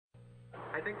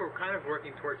I think we're kind of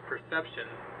working towards perception,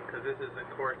 because this is a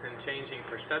course in changing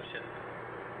perception.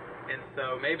 And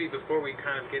so maybe before we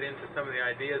kind of get into some of the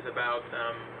ideas about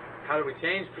how do we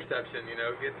change perception,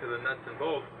 get to the nuts and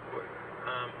bolts,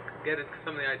 get into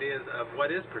some of the ideas of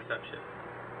what is perception.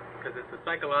 Because it's a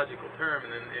psychological term,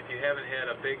 and then if you haven't had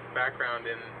a big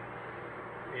background in,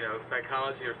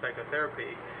 psychology or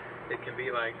psychotherapy, it can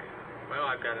be like, well,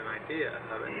 I've got an idea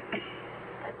of it.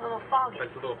 It's a little foggy.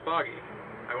 But it's a little foggy.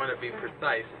 I want to be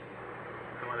precise.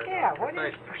 what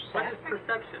is perception? What is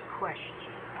perception? Question.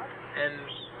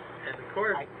 And of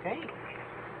course, I think.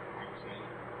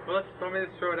 Well, let me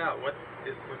just throw it out. What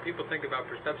is, when people think about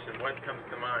perception, what comes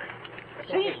to mind? I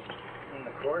think in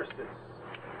the course it's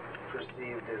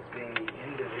perceived as being the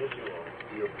individual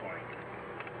viewpoint,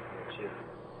 which is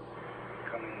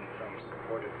coming from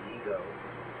supportive ego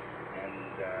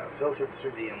and filtered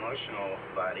through the emotional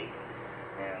body,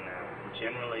 and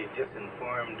generally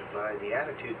disinformed by the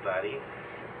attitude body,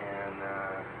 and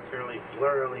fairly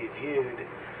blurrily viewed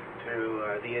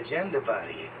through the agenda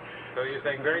body. So you're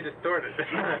saying very distorted.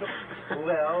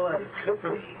 Well, it could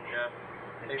be. Yeah.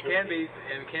 It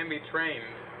can be trained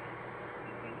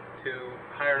to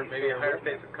maybe higher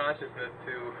states of consciousness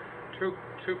to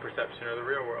true perception or the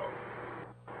real world.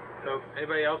 So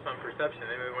anybody else on perception,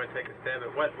 anybody want to take a stab at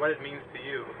what it means to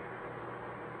you?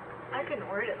 I couldn't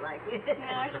word it like you.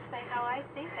 I just say how I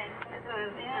see things. It's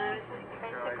just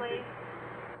basically.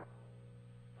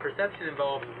 Perception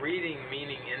involves reading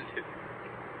meaning into,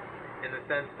 in the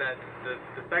sense that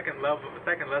the second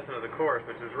lesson of the course,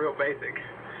 which is real basic,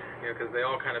 because they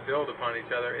all kind of build upon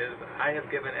each other, is I have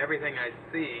given everything I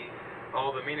see all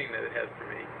the meaning that it has for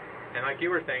me. And like you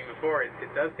were saying before, it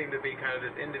does seem to be kind of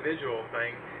this individual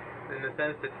thing, in the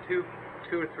sense that two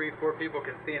or three, four people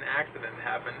can see an accident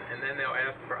happen, and then they'll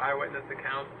ask for eyewitness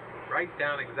accounts, write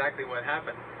down exactly what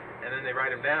happened, and then they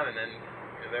write them down, and then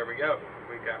there we go.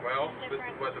 We got, well, this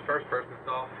is what the first person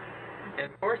saw. And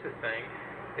of course the thing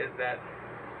is that,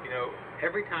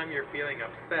 every time you're feeling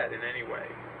upset in any way,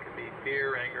 it could be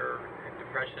fear, anger,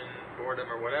 depression, boredom,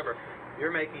 or whatever,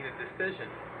 you're making a decision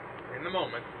in the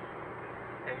moment,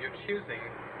 and you're choosing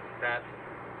that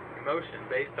emotion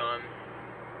based on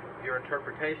your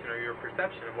interpretation or your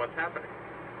perception of what's happening,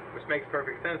 which makes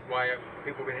perfect sense why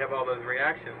people can have all those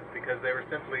reactions, because they're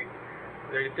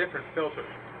different filters,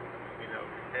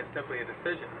 and it's simply a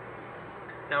decision.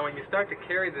 Now, when you start to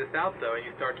carry this out, though, and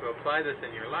you start to apply this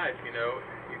in your life, you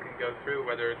can go through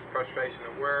whether it's frustration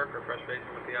at work, or frustration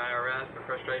with the IRS, or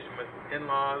frustration with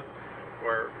in-laws,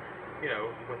 or,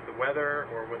 with the weather,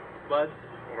 or with floods,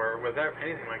 or with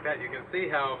anything like that. You can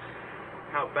see how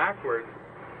backwards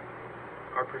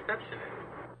our perception is.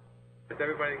 Is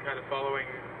everybody kind of following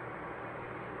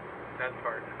that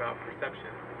part about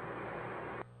perception?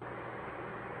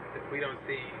 That we don't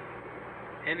see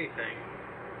anything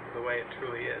the way it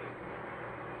truly is.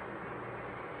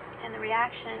 And the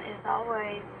reaction is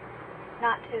always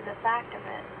not to the fact of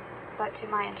it, but to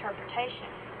my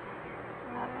interpretation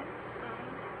of it.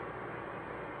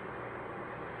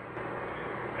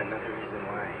 Another reason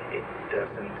why it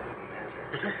doesn't matter.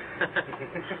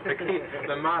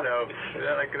 the motto. Is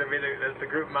that like going to be that's the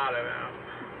group motto now?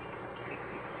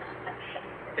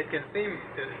 It can seem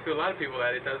to a lot of people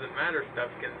that it doesn't matter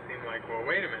stuff can seem like, well,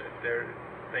 wait a minute,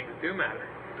 things do matter.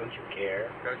 Don't you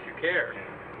care? Don't you care?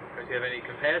 Don't you have any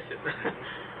compassion?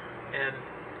 And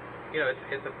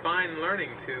it's a fine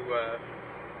learning to.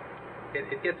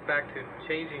 It gets back to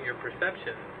changing your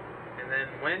perception, and then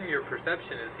when your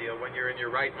perception is healed, when you're in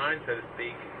your right mind, so to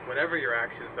speak, whatever your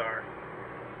actions are,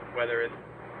 whether it's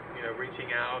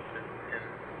reaching out and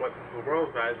what the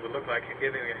world's eyes would look like,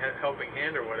 giving a helping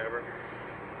hand or whatever,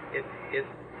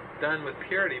 it's done with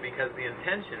purity, because the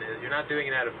intention is you're not doing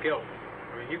it out of guilt.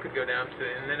 I mean, you could go down to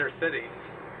an inner city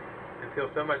and feel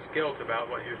so much guilt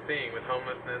about what you're seeing with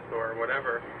homelessness or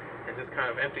whatever, and just kind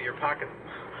of empty your pockets,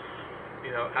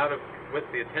 with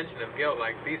the intention of guilt,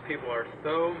 like these people are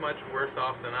so much worse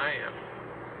off than I am,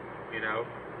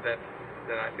 that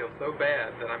I feel so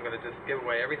bad that I'm going to just give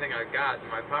away everything I've got in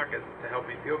my pockets to help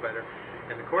me feel better.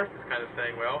 And the Course is kind of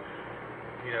saying, well,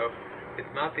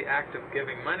 it's not the act of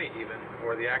giving money even,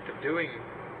 or the act of doing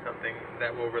something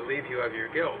that will relieve you of your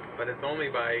guilt, but it's only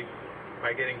by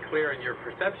getting clear in your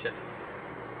perception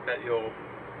that you'll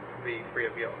be free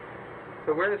of guilt.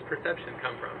 So where does perception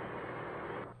come from?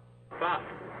 Thoughts.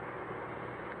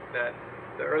 That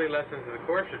the early lessons of the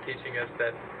Course are teaching us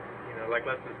that, like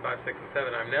lessons 5, 6, and 7,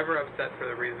 I'm never upset for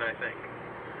the reason I think.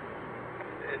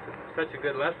 It's such a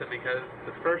good lesson, because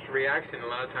the first reaction a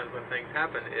lot of times when things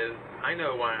happen is, I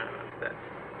know why I'm upset.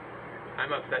 I'm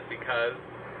upset because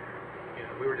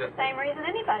We were just... Same reason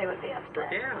anybody would be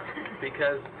upset. Yeah,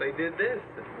 because they did this.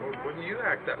 Well, wouldn't you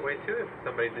act that way too if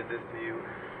somebody did this to you?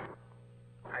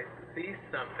 I see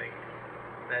something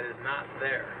that is not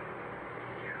there.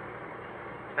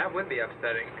 That would be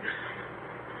upsetting.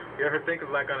 You ever think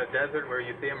of like on a desert where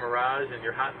you see a mirage and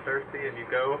you're hot and thirsty and you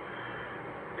go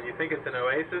and you think it's an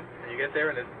oasis and you get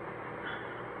there and it's...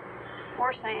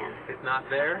 More sand. It's not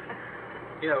there.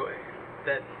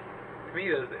 That... To me,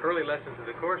 those early lessons of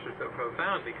the Course are so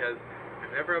profound because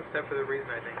I'm never upset for the reason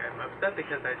I think. I'm upset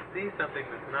because I see something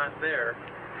that's not there.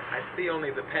 I see only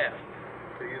the past,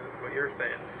 to use what you're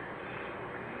saying.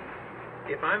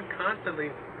 If I'm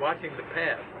constantly watching the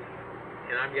past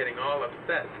and I'm getting all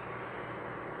upset,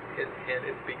 and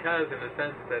it's because, in the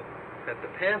sense that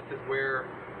the past is where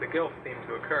the guilt seems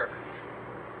to occur.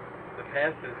 The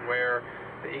past is where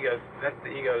that's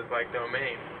the ego's like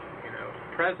domain.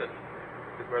 Present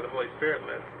is where the Holy Spirit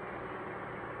lives.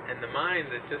 And the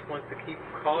mind that just wants to keep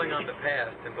calling on the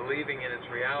past and believing in its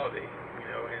reality,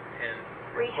 and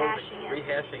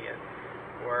rehashing it.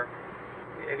 Or,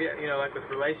 like with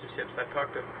relationships, I've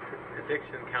talked to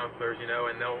addiction counselors,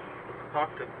 and they'll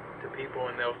talk to people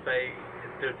and they'll say,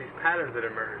 there's these patterns that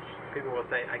emerge. People will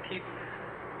say,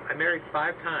 I married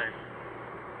 5 times,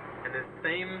 and this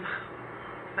same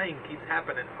thing keeps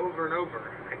happening over and over.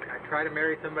 I try to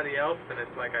marry somebody else, and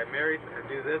it's like I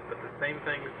do this, but the same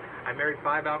things. I married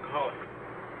 5 alcoholics.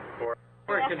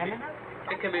 Or it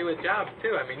can be with jobs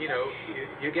too. I mean,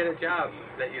 you get a job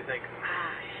that you think,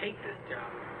 I hate this job.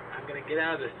 I'm going to get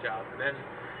out of this job, and then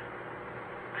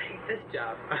I hate this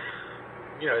job.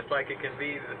 It's like it can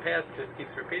be, the past just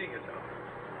keeps repeating itself.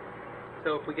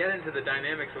 So if we get into the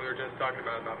dynamics that we were just talking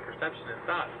about perception and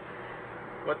thoughts,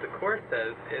 what the Course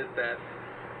says is that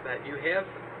you have,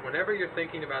 whenever you're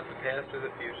thinking about the past or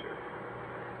the future,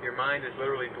 your mind is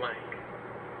literally blank.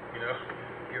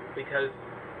 Because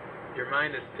your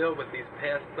mind is filled with these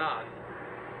past thoughts,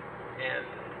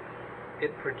 and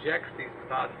it projects these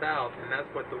thoughts out, and that's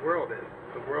what the world is.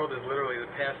 The world is literally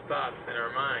the past thoughts in our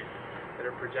mind that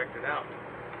are projected out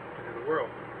into the world.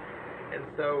 And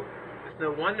so it's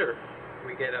no wonder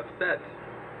we get upset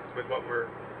with what we're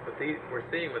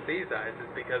seeing with these eyes,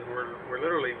 is because we're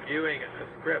literally viewing a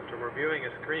script, or we're viewing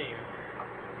a screen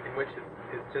in which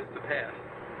it's just the past.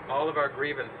 All of our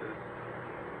grievances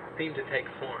seem to take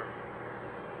form.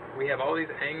 We have all these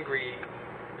angry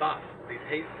thoughts, these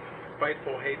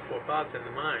spiteful, hateful thoughts in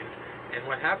the mind, and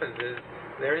what happens is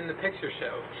they're in the picture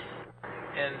show.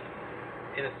 And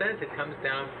in a sense, it comes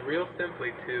down real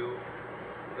simply to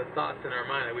the thoughts in our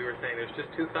mind. Like we were saying, there's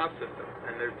just 2 thought systems,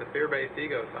 and there's the fear-based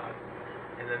ego thoughts,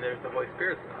 and then there's the Holy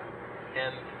Spirit thought.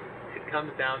 And it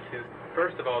comes down to,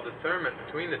 first of all, discernment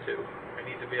between the 2. I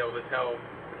need to be able to tell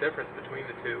the difference between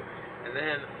the 2, and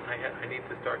then I need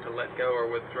to start to let go or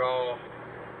withdraw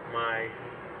my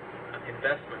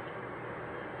investment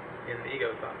in the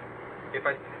ego thoughts. If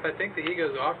I think the ego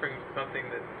is offering something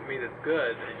to me that's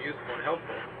good and useful and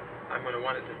helpful, I'm going to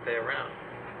want it to stay around.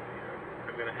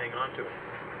 I'm going to hang on to it.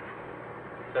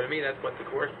 So to me, that's what the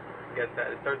Course gets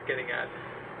at. It starts getting at,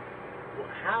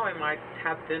 how am I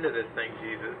tapped into this thing,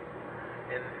 Jesus?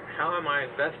 And how am I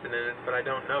invested in it, but I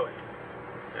don't know it?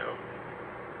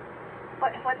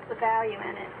 What's the value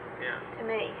in it? Yeah. To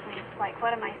me, I mean, it's like,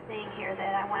 what am I seeing here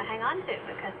that I want to hang on to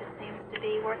because it seems to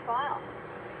be worthwhile?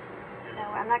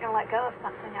 I'm not going to let go of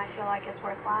something I feel like is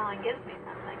worthwhile and gives me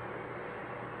something.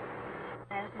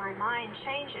 As my mind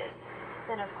changes,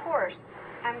 then of course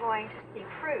I'm going to see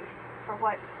proof for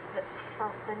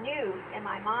the new in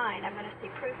my mind. I'm going to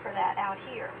see proof for that out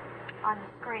here on the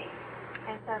screen.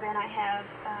 And so then I have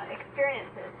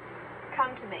experiences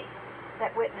come to me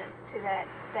that witness to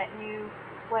that new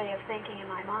way of thinking in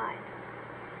my mind.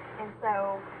 And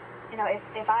so,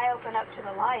 if I open up to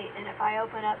the light, and if I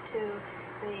open up to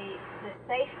the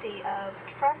safety of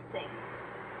trusting,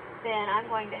 then I'm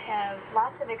going to have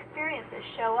lots of experiences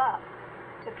show up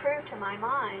to prove to my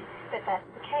mind that that's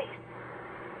the case.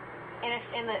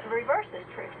 And the reverse is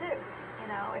true too.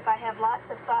 If I have lots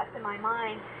of thoughts in my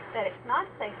mind that it's not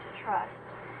safe to trust,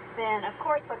 then of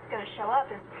course what's going to show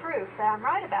up is proof that I'm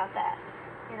right about that,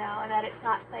 and that it's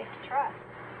not safe to trust.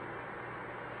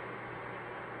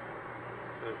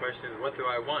 So the question is, what do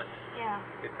I want? Yeah.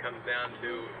 It comes down to,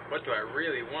 what do I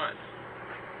really want?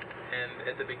 And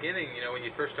at the beginning, when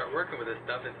you first start working with this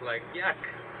stuff, it's like, yuck,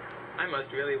 I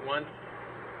must really want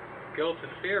guilt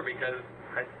and fear because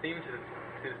I seem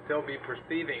to still be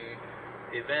perceiving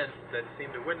events that seem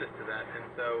to witness to that. And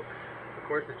so, of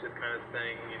course, it's just kind of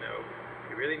saying,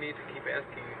 you really need to keep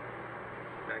asking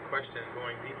that question,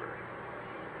 going deeper.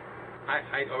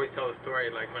 I always tell the story,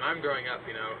 like when I'm growing up,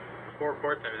 before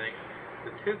course and everything,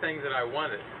 the two things that I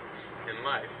wanted in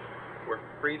life were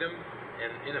freedom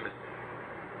and intimacy.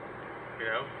 You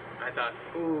know, I thought,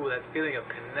 ooh, that feeling of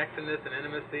connectedness and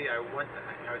intimacy, I want that.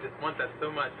 I just want that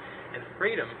so much. And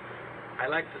freedom, I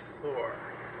like to soar.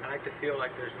 I like to feel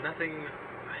like there's nothing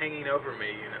hanging over me,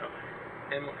 you know.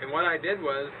 And what I did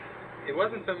was, it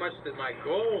wasn't so much that my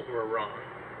goals were wrong.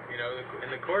 You know, in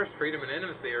the Course, freedom and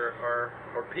intimacy or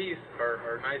peace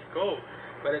are nice goals,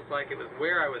 but it's like it was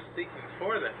where I was seeking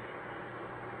for them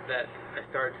that I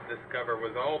started to discover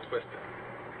was all twisted.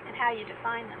 And how you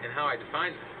define them. And how I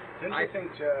defined them. Don't you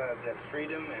think that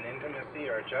freedom and intimacy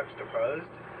are juxtaposed?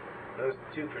 Those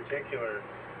two particular...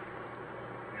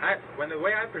 When the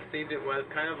way I perceived it was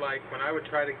kind of like when I would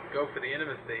try to go for the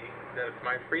intimacy, that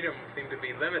my freedom seemed to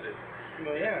be limited.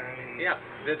 Well, yeah, I mean... Yeah,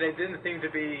 that they didn't seem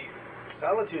to be...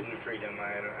 Solitude and freedom,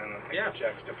 I don't think are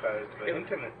juxtaposed, but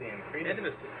intimacy and freedom...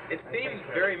 Intimacy. It seems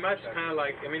very much kind of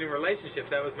like, I mean, in relationships,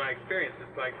 that was my experience.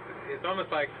 It's like, it's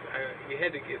almost like you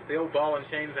had to, it's the old ball and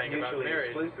chain thing about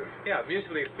marriage. Mutually exclusive. Yeah,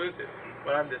 mutually exclusive.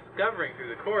 What I'm discovering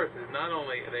through the Course is not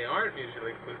only they aren't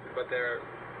mutually exclusive, but they're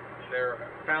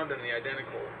found in the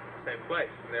identical same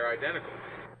place. They're identical.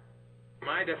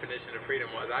 My definition of freedom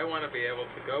was I want to be able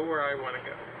to go where I want to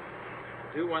go,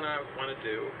 do what I want to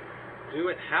do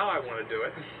it how I want to do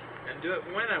it, and do it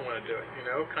when I want to do it. You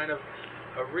know, kind of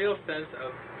a real sense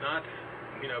of not,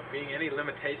 you know, being any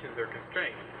limitations or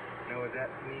constraints. Now, would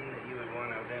that mean that you would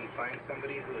want to then find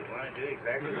somebody who would want to do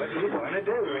exactly what you want to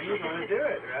do when you want to do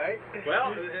it, right?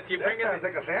 Well, if you bring that sounds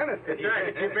like a fantasy. That's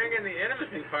right. If you bring in the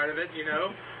intimacy part of it, you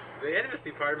know, the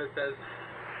intimacy part of it says,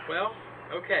 well,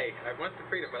 okay, I want the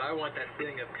freedom, but I want that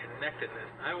feeling of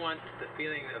connectedness. I want the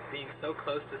feeling of being so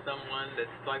close to someone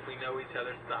that's like we know each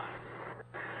other's thoughts.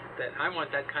 That I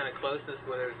want that kind of closeness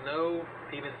where there's no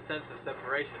even sense of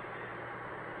separation.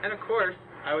 And of course,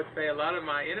 I would say a lot of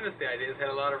my intimacy ideas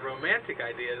had a lot of romantic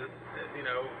ideas, you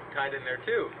know, tied in there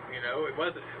too. You know, it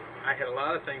wasn't, I had a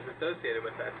lot of things associated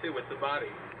with that too, with the body.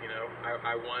 You know,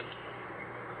 I want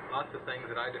lots of things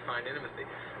that I define intimacy.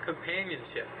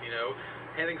 Companionship, you know,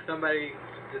 having somebody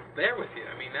that's there with you.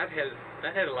 I mean, that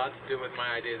had a lot to do with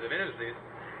my ideas of intimacy.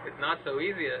 It's not so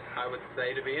easy, I would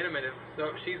say, to be intimate if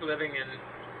she's living in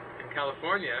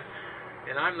California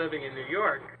and I'm living in New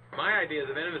York. My ideas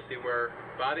of intimacy were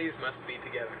bodies must be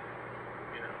together,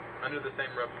 you know, under the same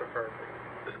roof preferably.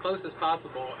 As close as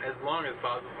possible, as long as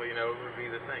possible, you know, would be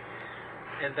the thing.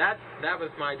 And that was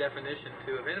my definition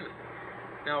too of intimacy.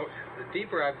 Now, the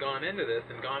deeper I've gone into this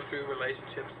and gone through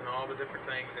relationships and all the different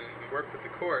things and worked with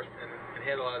the Course and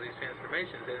had a lot of these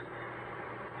transformations is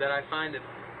that I find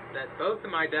that both of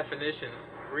my definitions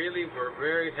really were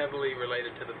very heavily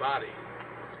related to the body.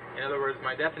 In other words,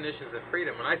 my definitions of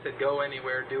freedom, when I said go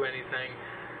anywhere, do anything,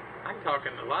 I'm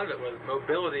talking, a lot of it was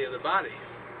mobility of the body.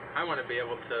 I want to be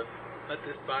able to let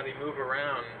this body move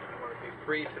around. I want to be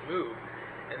free to move.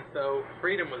 And so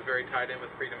freedom was very tied in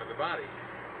with freedom of the body.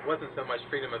 It wasn't so much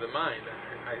freedom of the mind,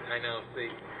 I now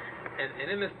see. And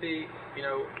intimacy, you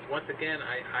know, once again,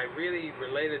 I really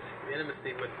related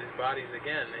intimacy with these bodies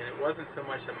again, and it wasn't so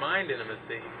much a mind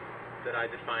intimacy that I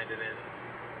defined it in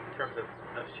terms of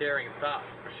sharing thoughts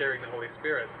or sharing the Holy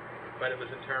Spirit, but it was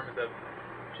in terms of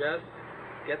just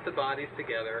get the bodies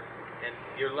together,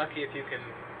 and you're lucky if you can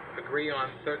agree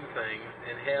on certain things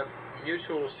and have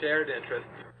mutual shared interests.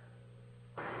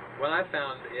 What I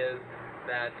found is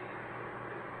that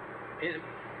in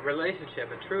relationship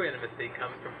and true intimacy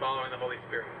comes from following the Holy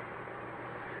Spirit.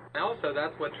 And also,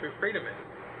 that's what true freedom is.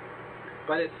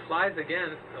 But it flies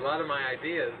against a lot of my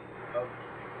ideas of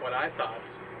what I thought,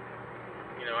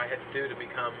 you know, I had to do to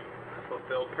become a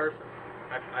fulfilled person.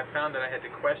 I found that I had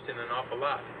to question an awful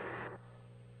lot.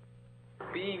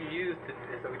 Being used to,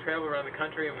 so we travel around the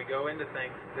country and we go into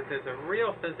things, that there's a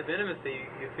real sense of intimacy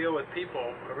you feel with people,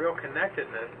 a real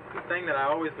connectedness, the thing that I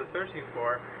always was searching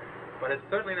for, but it's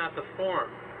certainly not the form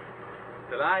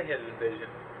that I had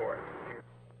envisioned for it.